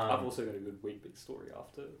 I've also got a good Weet-Bix story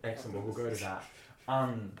after. Excellent, we'll go to that.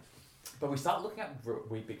 But we start looking at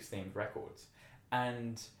Weet-Bix themed records.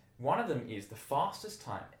 And one of them is the fastest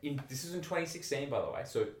time. This is in 2016, by the way,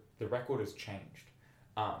 so the record has changed.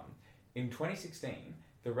 In 2016,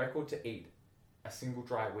 the record to eat a single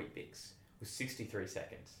dry Weet-Bix was 63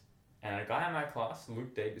 seconds. And a guy in my class,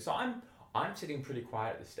 Luke Davis, so I'm sitting pretty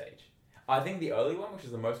quiet at this stage. I think the early one, which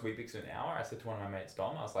is the most Weet-Bix in an hour, I said to one of my mates,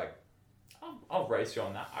 Dom, I was like, I'll race you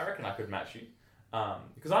on that. I reckon I could match you.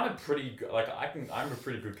 Because I'm a pretty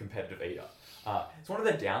good competitive eater. It's one of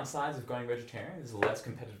the downsides of going vegetarian. There's less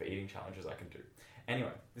competitive eating challenges I can do.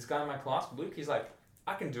 Anyway, this guy in my class, Luke, he's like,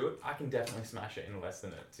 I can do it. I can definitely smash it in less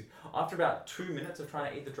than after about 2 minutes of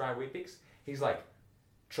trying to eat the dry Weet-Bix, he's like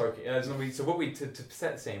choking. So what we to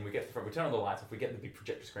set the scene, we get the front, we turn on the lights off, we get the big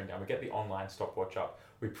projector screen down, we get the online stopwatch up,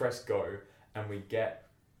 we press go, and we get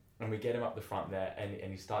him up the front there,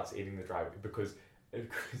 and he starts eating the dry because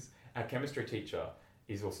our chemistry teacher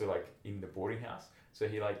is also like in the boarding house, so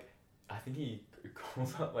he I think he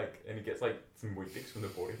calls up and he gets some Weet-Bix from the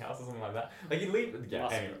boarding house or something like that. He leave. Yeah,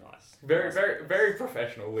 anyway, nice. Very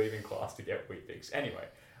professional leaving class to get Weet-Bix. Anyway,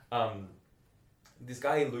 this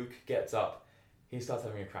guy Luke gets up. He starts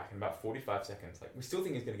having a crack in about 45 seconds. We still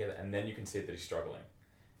think he's gonna get it, and then you can see that he's struggling.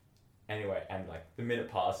 Anyway, and the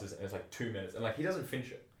minute passes, and it's 2 minutes, and he doesn't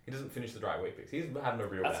finish it. He doesn't finish the dry Weet-Bix. He's having a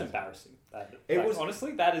real. That's bad embarrassing.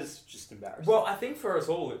 Honestly, that is just embarrassing. Well, I think for us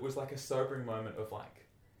all, it was a sobering moment of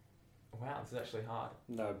wow, this is actually hard.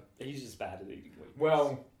 No, he's just bad at eating Weet-Bix.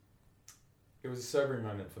 Well, it was a sobering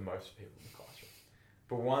moment for most people in the classroom.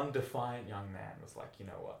 But one defiant young man was like, you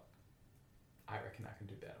know what? I reckon I can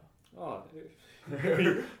do better. Oh,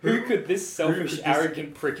 who could this selfish,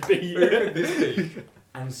 arrogant prick be? Who could this be?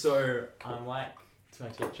 And so I'm like to my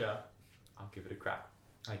teacher, I'll give it a crack.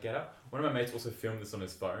 I get up. One of my mates also filmed this on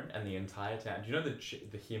his phone, and the entire town. Do you know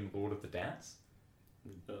the hymn "Lord of the Dance"?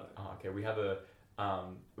 No. Oh, okay. We have a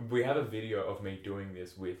video of me doing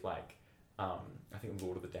this with I think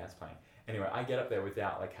Lord of the Dance playing. Anyway, I get up there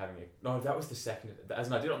without having a... No, that was the second... As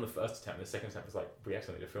in I did it on the first attempt. The second attempt was we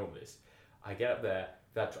actually need to film this. I get up there,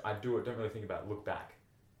 I do it, don't really think about it, look back.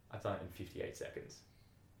 I've done it in 58 seconds.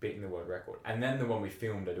 Beating the world record. And then the one we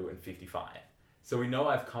filmed, I do it in 55. So we know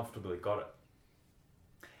I've comfortably got it.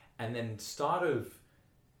 And then start of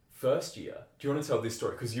first year, do you want to tell this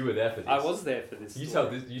story? Because you were there for this. I was there for this story. You tell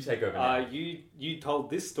this, you take over now. You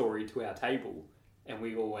told this story to our table, and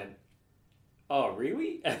we all went, oh,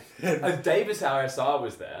 really? Davis, our SR,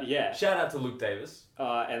 was there. Yeah. Shout out to Luke Davis.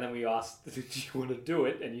 And then we asked, did you want to do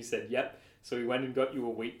it? And you said, yep. So we went and got you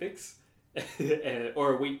a Weet-Bix.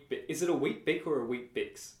 Or a Weet-Bix. Is it a Weet-Bix or a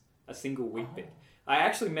Weet-Bix? A single Weet-Bix. I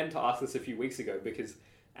actually meant to ask this a few weeks ago because...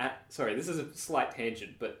 sorry, this is a slight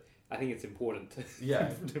tangent, but I think it's important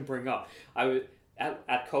to bring up. I was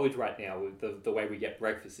at college right now with the way we get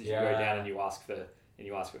breakfast is you go down and you ask for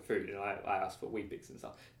food, and I asked for Weet-Bix and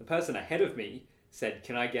stuff. The person ahead of me said,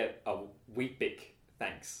 "Can I get a Weet-Bix,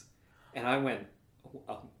 thanks?" And I went,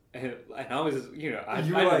 and I was, I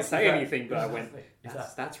didn't say anything, but I went,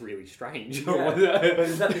 that's really strange. Yeah. But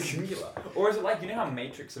is that the singular, or is it how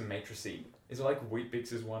Matrix and Matricy? Is it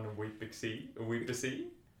Weet-Bix is one and Weet-Bixy, a Weet-Bixy?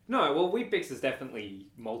 No, well, Weet-Bix is definitely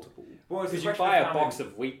multiple. Well, because you buy a box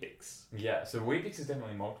of Weet-Bix. Yeah, so Weet-Bix is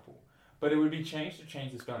definitely multiple. But it would be changed to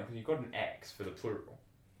change the spelling, because you've got an X for the plural.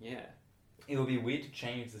 Yeah. It would be weird to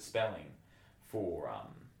change the spelling for,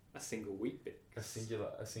 a single Weet-Bix. A singular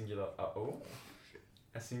Weet-Bix.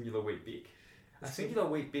 A singular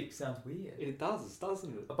Weet-Bix sounds weird. It does,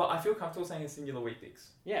 doesn't it? But I feel comfortable saying a singular Weet-Bix.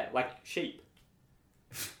 Yeah, like sheep.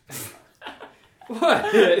 What?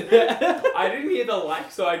 I didn't hear the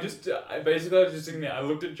so I was just sitting there. I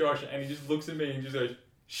looked at Josh and he just looks at me and just goes,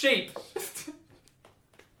 sheep.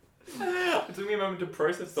 It took me a moment to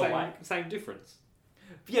process the like. Same difference.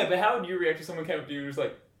 Yeah, but how would you react if someone came up to you and was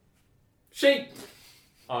like, sheep?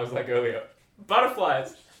 I was like earlier,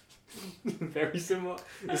 butterflies. Very similar.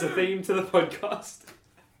 It's a theme to the podcast.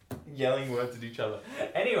 Yelling words at each other.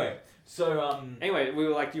 Anyway, so Anyway, we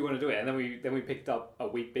were like, do you want to do it? And then we picked up a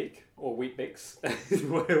Weet-Bix or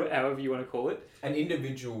Weet-Bix, however you want to call it. An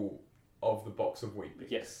individual of the box of Weet-Bix.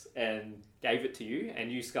 Yes, and gave it to you,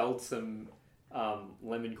 and you sculled some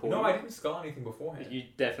lemon cordial. No, I didn't scull anything beforehand. You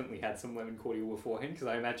definitely had some lemon cordial beforehand, because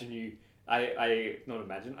I imagine you... I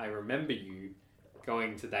remember you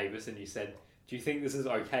going to Davis and you said, do you think this is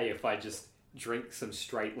okay if I just drink some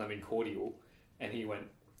straight lemon cordial? And he went,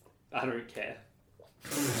 I don't care.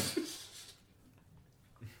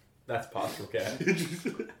 That's partial care.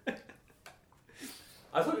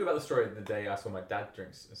 I told you about the story the day I saw my dad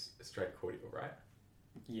drink a straight cordial, right?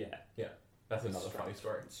 Yeah. Yeah. That's another funny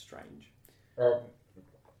story. It's strange.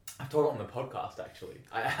 I've told it on the podcast, actually.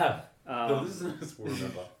 I have. The listeners will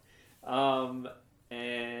remember.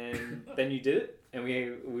 And then you did it, and we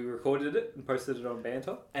recorded it and posted it on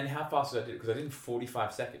Banter. And how fast did I do it? Because I did it in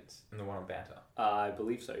 45 seconds in the one on Banter. I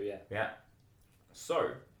believe so, yeah. Yeah.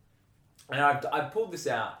 So, and I've pulled this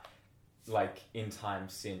out, like, in time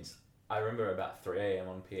since. I remember about 3 a.m.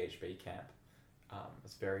 on PHB camp. I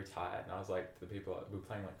was very tired, and I was like, to the people, we were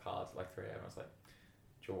playing, like, cards at, like, 3 a.m. I was like,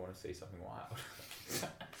 do you want to see something wild?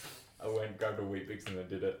 I went, grabbed a Weet-Bix, and then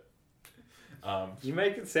did it. You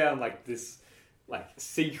make it sound like this, like,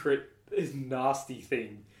 secret, nasty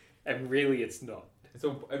thing, and really it's not.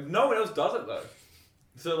 No one else does it, though.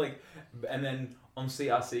 So, like, and then on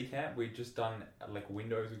CRC camp, we'd just done, like,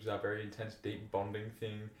 Windows, which is our very intense, deep bonding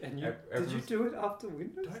thing. And did you do it after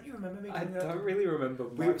Windows? Don't you remember me doing I that? don't really remember.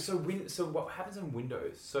 So what happens on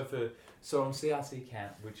Windows? So on CRC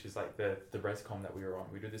camp, which is, like, the ResCom that we were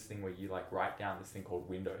on, we do this thing where you, like, write down this thing called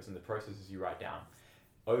Windows, and the process is you write down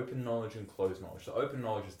open knowledge and closed knowledge. So open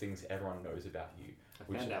knowledge is things everyone knows about you. I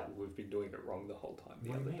found out we've been doing it wrong the whole time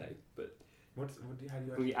the other day, but... How do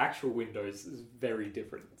you the actual Windows is very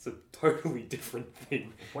different. It's a totally different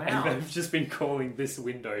thing. Wow. And they've just been calling this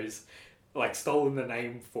Windows, like, stolen the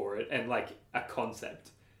name for it, and, like, a concept.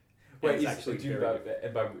 Wait, by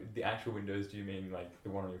the actual Windows, do you mean, like, the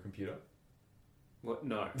one on your computer? What?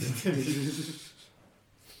 No.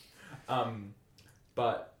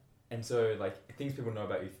 And so, like, things people know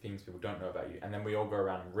about you, things people don't know about you, and then we all go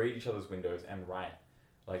around and read each other's Windows and write,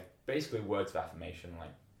 like, basically words of affirmation,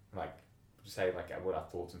 like, say, like, what our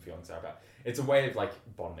thoughts and feelings are about. It's a way of, like,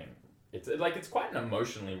 bonding. It's quite an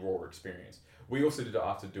emotionally raw experience. We also did it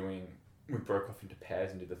after we broke off into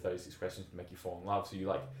pairs and did the 36 questions to make you fall in love. So you,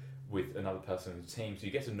 like, with another person in the team, so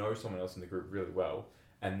you get to know someone else in the group really well,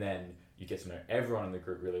 and then you get to know everyone in the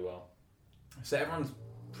group really well. So everyone's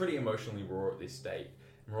pretty emotionally raw at this state,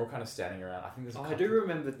 and we're all kind of standing around. I think there's I do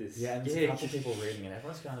remember this. Yeah, and there's a couple people reading, and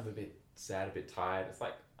everyone's kind of a bit sad, a bit tired. It's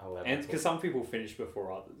like 11. And because some people finish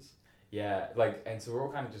before others. Yeah, like, and so we're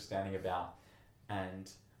all kind of just standing about,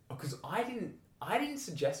 and because I didn't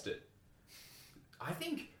suggest it. I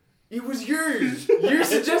think it was you. You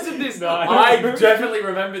suggested this. No, I definitely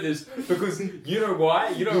remember this because you know why?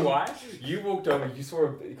 You walked over. You saw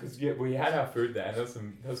because we had our food there, and there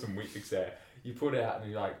was some Weet-Bix there. You put it out,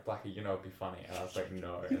 and you're like, Blackie, it'd be funny, and I was like,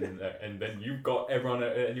 no, and then you got everyone,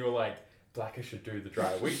 and you were like, Blackie should do the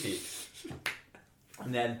dry Weet-Bix.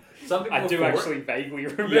 And then some people actually vaguely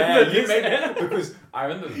remember this. Because I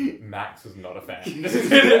remember Max was not a fan.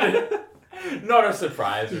 Not a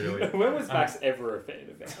surprise, really. When was Max ever a fan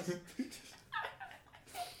of ours?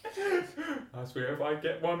 I swear if I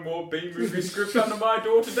get one more B-movie script under my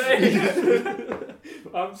door today.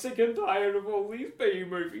 I'm sick and tired of all these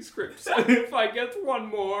B-movie scripts. If I get one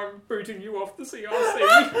more, I'm booting you off the CRC.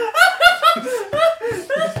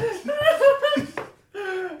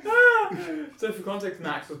 So for context,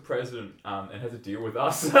 Max was president and had to deal with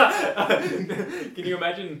us. Can you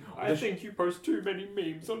imagine? I think you post too many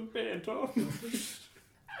memes on Banter.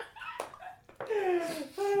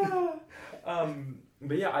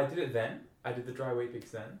 But yeah, I did it then. I did the dry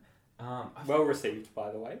Weet-Bix then. Well received,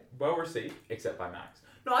 by the way. Well received, except by Max.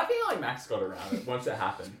 No, I feel like Max got around it once it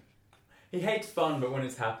happened. He hates fun, but when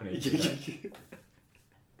it's happening, you know?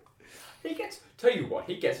 Tell you what,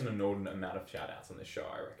 he gets an inordinate amount of shout-outs on this show,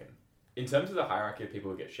 I reckon. In terms of the hierarchy of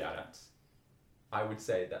people who get shout-outs, I would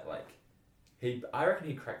say that, like, I reckon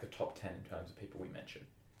he cracked the top 10 in terms of people we mention.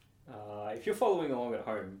 If you're following along at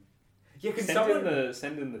home, yeah,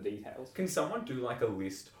 send in the details. Can someone do, like, a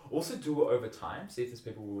list? Also do it over time, see if there's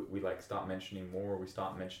people we like, start mentioning more or we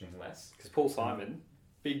start mentioning less. Because Paul Simon...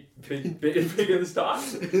 Big at the start?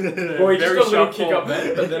 Well, he just got a little kick up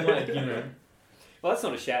then, but then, like, you know... Well, that's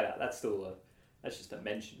not a shout out. That's just a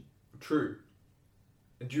mention. True.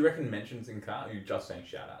 Do you reckon mentions in count, or are you just saying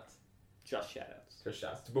shout outs? Just shout outs. Just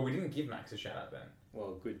shout outs. But we didn't give Max a shout out then.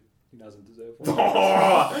 Well, good. He doesn't deserve one.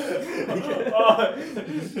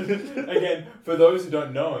 Again, for those who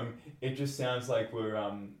don't know him, it just sounds like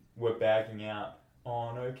we're bagging out.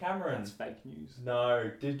 Oh no, Cameron. That's fake news. No,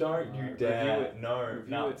 don't you dare. Review it.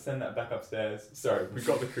 No, send that back upstairs. Sorry, we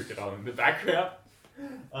got the cricket on in the background.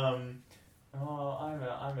 I'm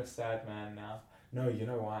a sad man now. No, you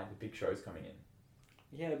know why? The big show's coming in.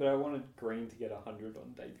 Yeah, but I wanted Green to get 100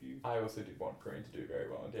 on debut. I also did want Green to do very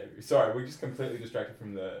well on debut. Sorry, we're just completely distracted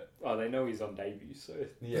from the... Oh, they know he's on debut, so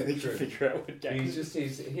yeah, they can figure out what game. He's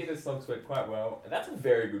hit his slug sweat quite well. And that's a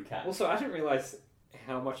very good cat. Also, I didn't realise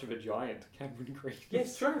how much of a giant Cameron Green is. Yeah,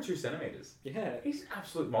 he's 202 centimetres. Yeah. He's an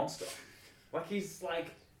absolute monster. He's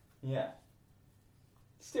like... Yeah.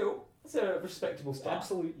 Still, it's a respectable start.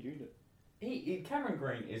 Absolute unit. Cameron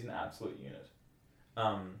Green is an absolute unit.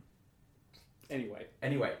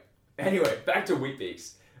 Anyway, back to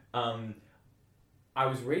Weet-Bix. I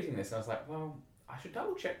was reading this and I was like, well, I should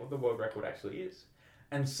double check what the world record actually is.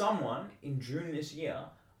 And someone in June this year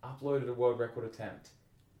uploaded a world record attempt,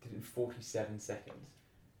 did it in 47 seconds.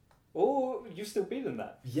 Oh, you've still beaten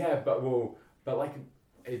that. Yeah, but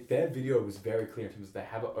their video was very clear in terms of they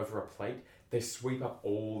have it over a plate. They sweep up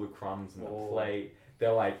all the crumbs on the plate.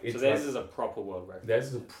 They're like, it's so theirs is a proper world record. Theirs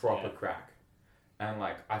is a proper crack. And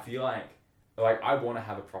I feel like I want to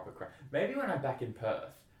have a proper crack. Maybe when I'm back in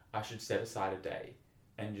Perth, I should set aside a day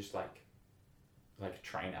and just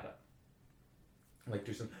train at it.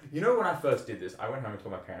 Do some... You know, when I first did this, I went home and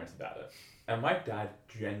told my parents about it. And my dad,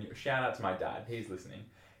 shout out to my dad, he's listening.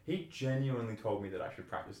 He genuinely told me that I should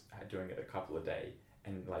practice doing it a couple a day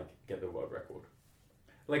and get the world record.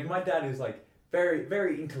 My dad is very,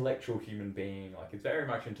 very intellectual human being. It's very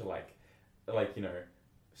much into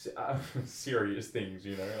serious things,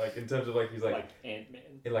 in terms of he's Ant-Man.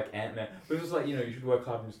 Ant-Man. But it was you should work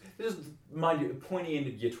hard. This is, mind you, pointy end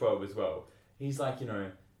of year 12 as well. He's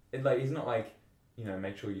he's not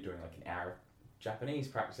make sure you're doing an hour of Japanese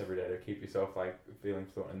practice every day to keep yourself feeling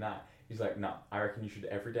fluent in that. He's nah, I reckon you should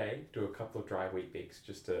every day do a couple of dry Weet-Bix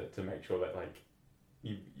just to make sure that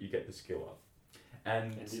you get the skill up.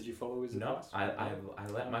 And did you follow his advice? No, I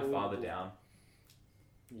let my father down.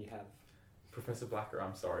 You have. Professor Blacker,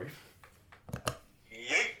 I'm sorry.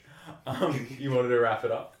 You wanted to wrap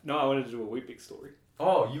it up? No, I wanted to do a Weet-Bix story.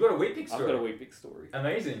 Oh, you got a Weet-Bix story? I've got a Weet-Bix story.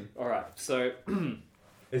 Amazing. Alright, so...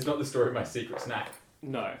 It's not the story of my secret snack.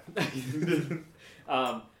 No.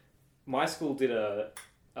 My school did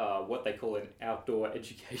what they call an outdoor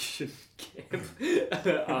education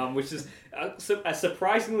camp, which is a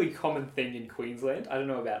surprisingly common thing in Queensland. I don't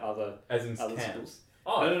know about other schools.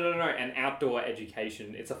 Oh. No. An outdoor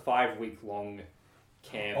education. It's a 5-week long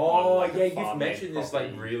camp. Oh, yeah, you've mentioned this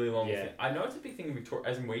really long thing. I know it's a big thing in Victoria,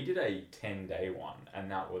 as in we did a 10-day one, and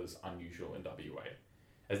that was unusual in WA.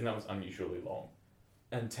 As in that was unusually long.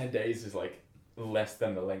 And 10 days is less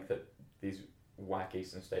than the length that these whack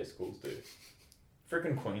Eastern State schools do.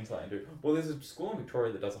 Freaking Queensland do. Well, there's a school in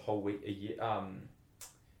Victoria that does a year.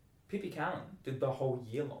 Pippi Callan did the whole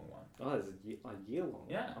year-long one. Oh, there's a year-long one?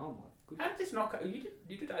 Yeah. Oh, my goodness. How did this not... You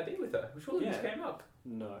did IB with her. Surely this came up.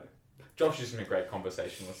 No. Josh isn't a great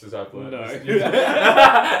conversationalist, as I've learned. No.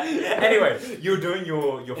 Anyway, you were doing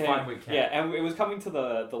your 5-week camp. Yeah, and it was coming to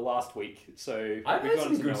the last week, so I've heard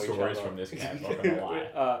some good stories from this camp, not gonna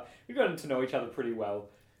lie. We've gotten to know each other pretty well.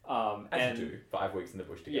 As you do, 5 weeks in the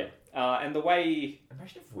bush together. Yeah, and the way...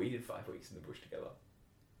 Imagine if we did 5 weeks in the bush together.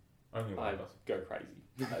 Only one I'd of us. go crazy.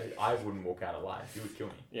 I wouldn't walk out alive. You would kill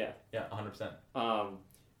me. Yeah. Yeah, 100%.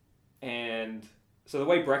 And so the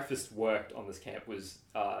way breakfast worked on this camp was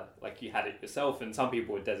you had it yourself, and some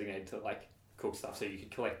people were designated to cook stuff, so you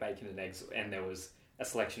could collect bacon and eggs, and there was a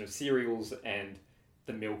selection of cereals and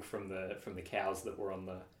the milk from the cows that were on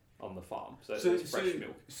the farm. So it was fresh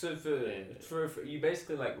milk. So for you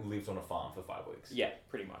basically lived on a farm for 5 weeks. Yeah,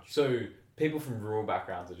 pretty much. So people from rural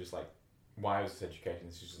backgrounds are just why is this education?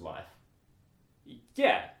 This is just life.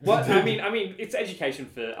 Yeah. Well, I mean, it's education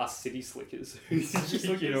for us city slickers.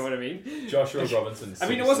 You know what I mean? Joshua Robinson. I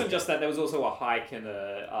mean, it wasn't just that. There was also a hike and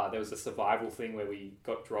there was a survival thing where we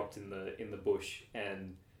got dropped in the bush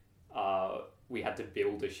and we had to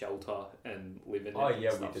build a shelter and live in it. Oh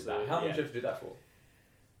yeah, we did that. How long did you have to do that for?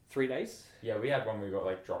 3 days. Yeah, we had one where we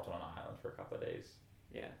got dropped on an island for a couple of days.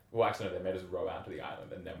 Yeah. Well, actually, no, they made us row out to the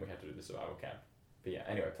island and then we had to do the survival camp. But yeah,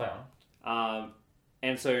 anyway, play on.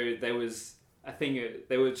 And so there was a thing.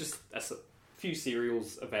 There were just a few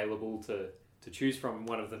cereals available to to choose from,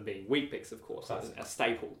 one of them being Weet-Bix, of course, a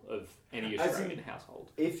staple of any Australian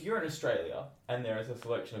household. If you're in Australia and there is a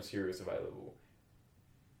selection of cereals available,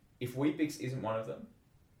 if Weet-Bix isn't one of them,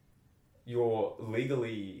 you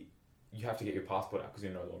have to get your passport out because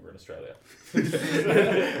you're no longer in Australia.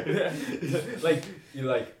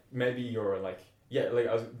 Maybe you're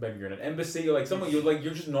in an embassy or somewhere.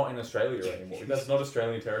 You're just not in Australia anymore. That's not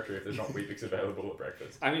Australian territory if there's not Weet-Bix available at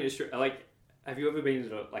breakfast. I mean, have you ever been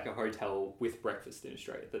to a hotel with breakfast in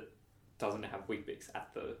Australia that doesn't have Weet-Bix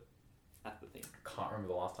at the thing? I can't remember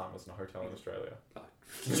the last time I was in a hotel in Australia. Oh.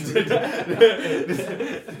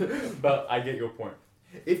 But I get your point.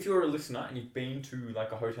 If you're a listener and you've been to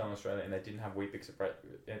a hotel in Australia and they didn't have Weet-Bix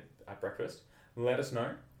at breakfast, let us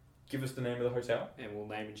know. Give us the name of the hotel. And we'll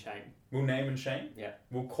name and shame. We'll name and shame? Yeah.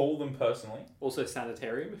 We'll call them personally. Also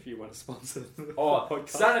Sanitarium, if you want to sponsor the podcast.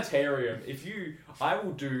 Sanitarium. I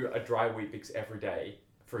will do a dry Weet-Bix every day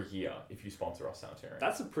for a year if you sponsor us, Sanitarium.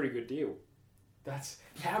 That's a pretty good deal. That's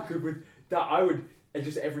how good would that? I would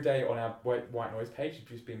just every day on our White Noise page, it'd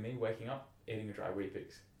just be me waking up eating a dry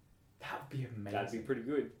Weet-Bix. That would be amazing. That'd be pretty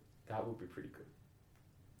good. That would be pretty good.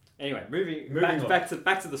 Anyway, moving back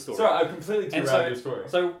to the story. Sorry, I completely derailed your story.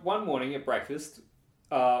 So one morning at breakfast,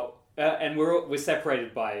 and we're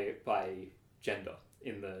separated by gender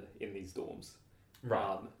in these dorms.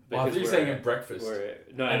 Right. I thought you were saying at breakfast.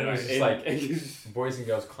 No. It was just boys and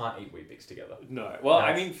girls can't eat Weet-Bix together. No. Well,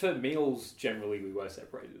 I mean, for meals, generally we were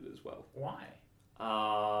separated as well. Why?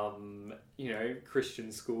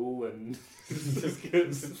 Christian school and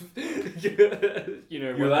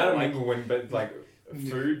you're allowed to mingle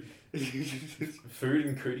food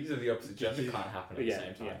and cooties of the opposite gender can't happen at the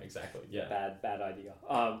same time. Yeah. Exactly. Yeah. Bad idea.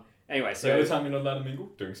 Anyway, so the other time you're not allowed to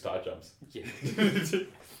mingle, doing star jumps. Yeah.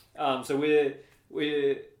 So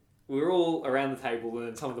we're all around the table, and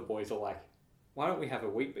then some of the boys are like, "Why don't we have a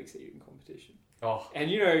Weet-Bix eating competition?" Oh.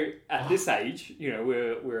 And at this age,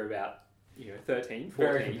 we're about 13,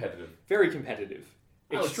 14. Very competitive.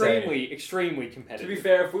 Extremely competitive. To be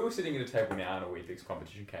fair, if we were sitting at a table now and a Weet-Bix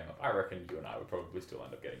competition came up, I reckon you and I would probably still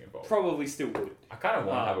end up getting involved. Probably still would. I kind of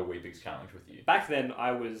want to have a Weet-Bix challenge with you. Back then,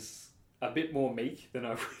 I was a bit more meek than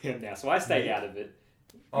I am now, so I stayed out of it.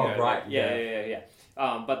 Right. Yeah.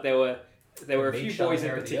 But there were a few boys in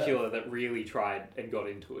particular that really tried and got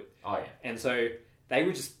into it. Oh yeah. And so they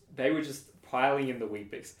were just piling in the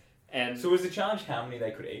Weet-Bix. And so was the challenge how many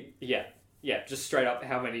they could eat? Yeah, just straight up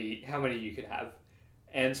how many you could have.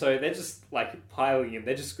 And so they're just piling in.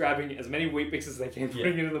 They're just grabbing as many Weet-Bix as they can,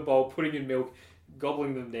 putting it in the bowl, putting in milk,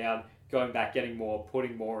 gobbling them down, going back, getting more,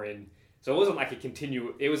 putting more in. So it wasn't a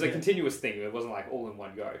continuous thing. It wasn't all in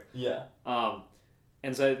one go. Yeah.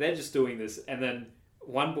 And so they're just doing this, and then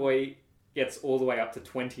one boy gets all the way up to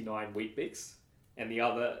 29 Weet-Bix, and the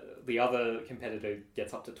other competitor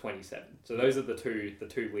gets up to 27. So those are the two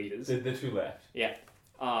leaders. The two left. Yeah.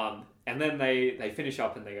 And then they finish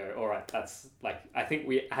up and they go, all right, that's I think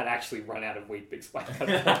we had actually run out of Weet-Bix by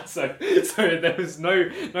that point. So there was no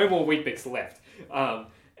more Weet-Bix left.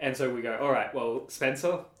 And so we go, all right, well,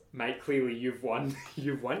 Spencer, mate, clearly you've won.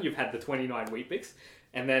 You've had the 29 Weet-Bix.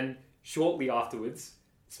 And then shortly afterwards,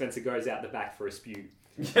 Spencer goes out the back for a spew.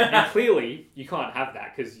 And clearly you can't have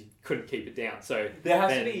that because you couldn't keep it down. So there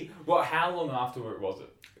has to be, how long afterward was it?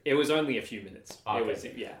 It was only a few minutes. Okay. It was,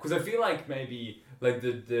 yeah. Because I feel maybe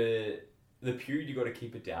the period you got to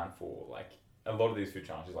keep it down for, a lot of these food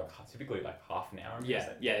challenges typically half an hour.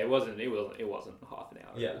 Yeah. It wasn't half an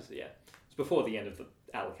hour. Yeah. It was before the end of the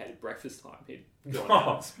allocated breakfast time. He'd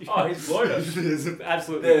gone he's bloated.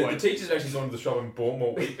 Absolutely. The teacher's actually gone to the shop and bought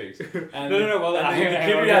more Weet-Bix. No. Well, the kid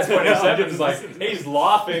has 27. He's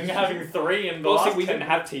laughing, having 3 in the last. We didn't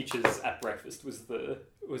have teachers at breakfast. Was the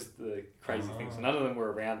crazy thing. So none of them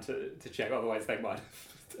were around to check. Otherwise, they might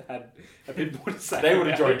have had a bit more to say. They would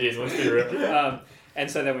have joined in. Let's be real. And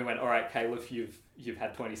so then we went, all right, Caleb, you've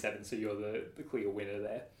had 27, so you're the clear winner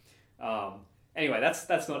there. Anyway,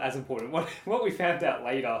 that's not as important. What we found out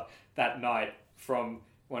later that night from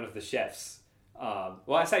one of the chefs.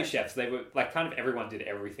 Well, I say chefs. They were kind of everyone did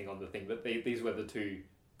everything on the thing, but these were the two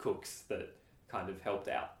cooks that kind of helped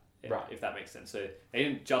out, if that makes sense. So they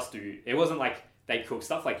didn't just do. It wasn't like they cooked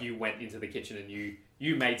stuff. You went into the kitchen and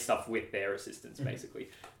you made stuff with their assistants, basically.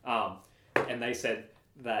 And they said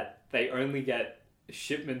that they only get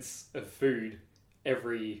shipments of food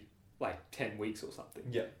every 10 weeks or something.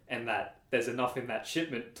 Yeah. And that there's enough in that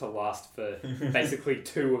shipment to last for basically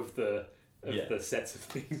 2 of the sets of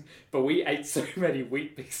things. But we ate so many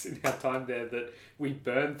Weet-Bix in our time there that we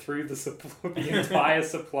burned through the entire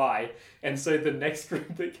supply. And so the next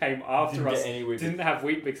group that came after us didn't have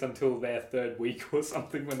Weet-Bix until their 3rd week or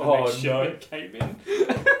something when the next shipment came in.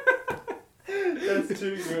 That's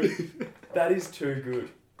too good. That is too good.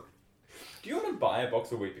 Do you want to buy a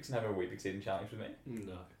box of Weet-Bix and have a Weet-Bix eating challenge with me?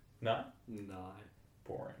 No. No? No.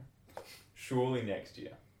 Boring. Surely next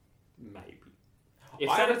year. Maybe. If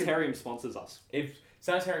Sanitarium sponsors us. If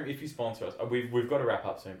Sanitarium, if you sponsor us, we've got to wrap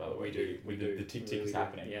up soon, by the way. We do. The tick is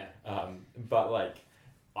happening. Yeah. But like,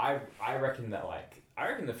 I reckon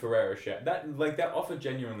the Ferrero share that offer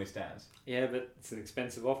genuinely stands. Yeah, but it's an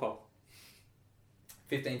expensive offer.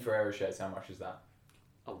 15 Ferrero shares. How much is that?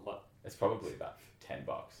 A lot. It's probably about $10.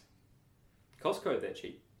 Costco, they're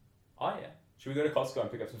cheap. Oh yeah. Should we go to Costco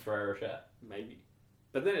and pick up some Ferrero share? Maybe.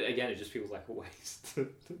 But then again, it just feels like a waste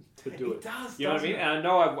to do it. It does. You know what I mean? And I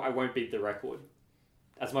know I won't beat the record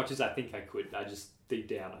as much as I think I could. I just deep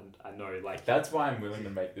down and I know like that's why I'm willing to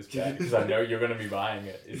make this bet because I know you're going to be buying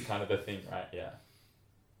it. Is kind of the thing, right? Yeah.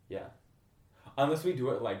 Yeah. Unless we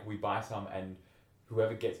do it like we buy some and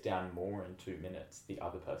whoever gets down more in 2 minutes, the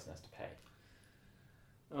other person has to pay.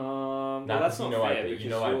 Well, that's not fair because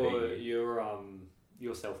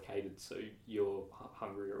you're self-catered, so you're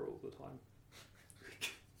hungrier all the time.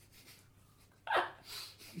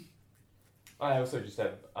 I also just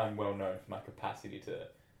have I'm well known for my capacity to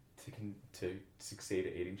succeed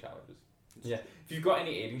at eating challenges. Yeah, if you've got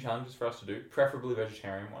any eating challenges for us to do, preferably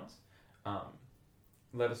vegetarian ones,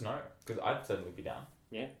 let us know because I'd certainly be down.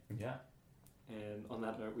 Yeah. Yeah. And on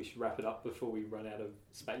that note, we should wrap it up before we run out of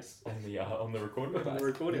space on the recording. On the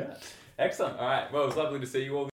recording. Yeah. Excellent. All right. Well, it was lovely to see you all.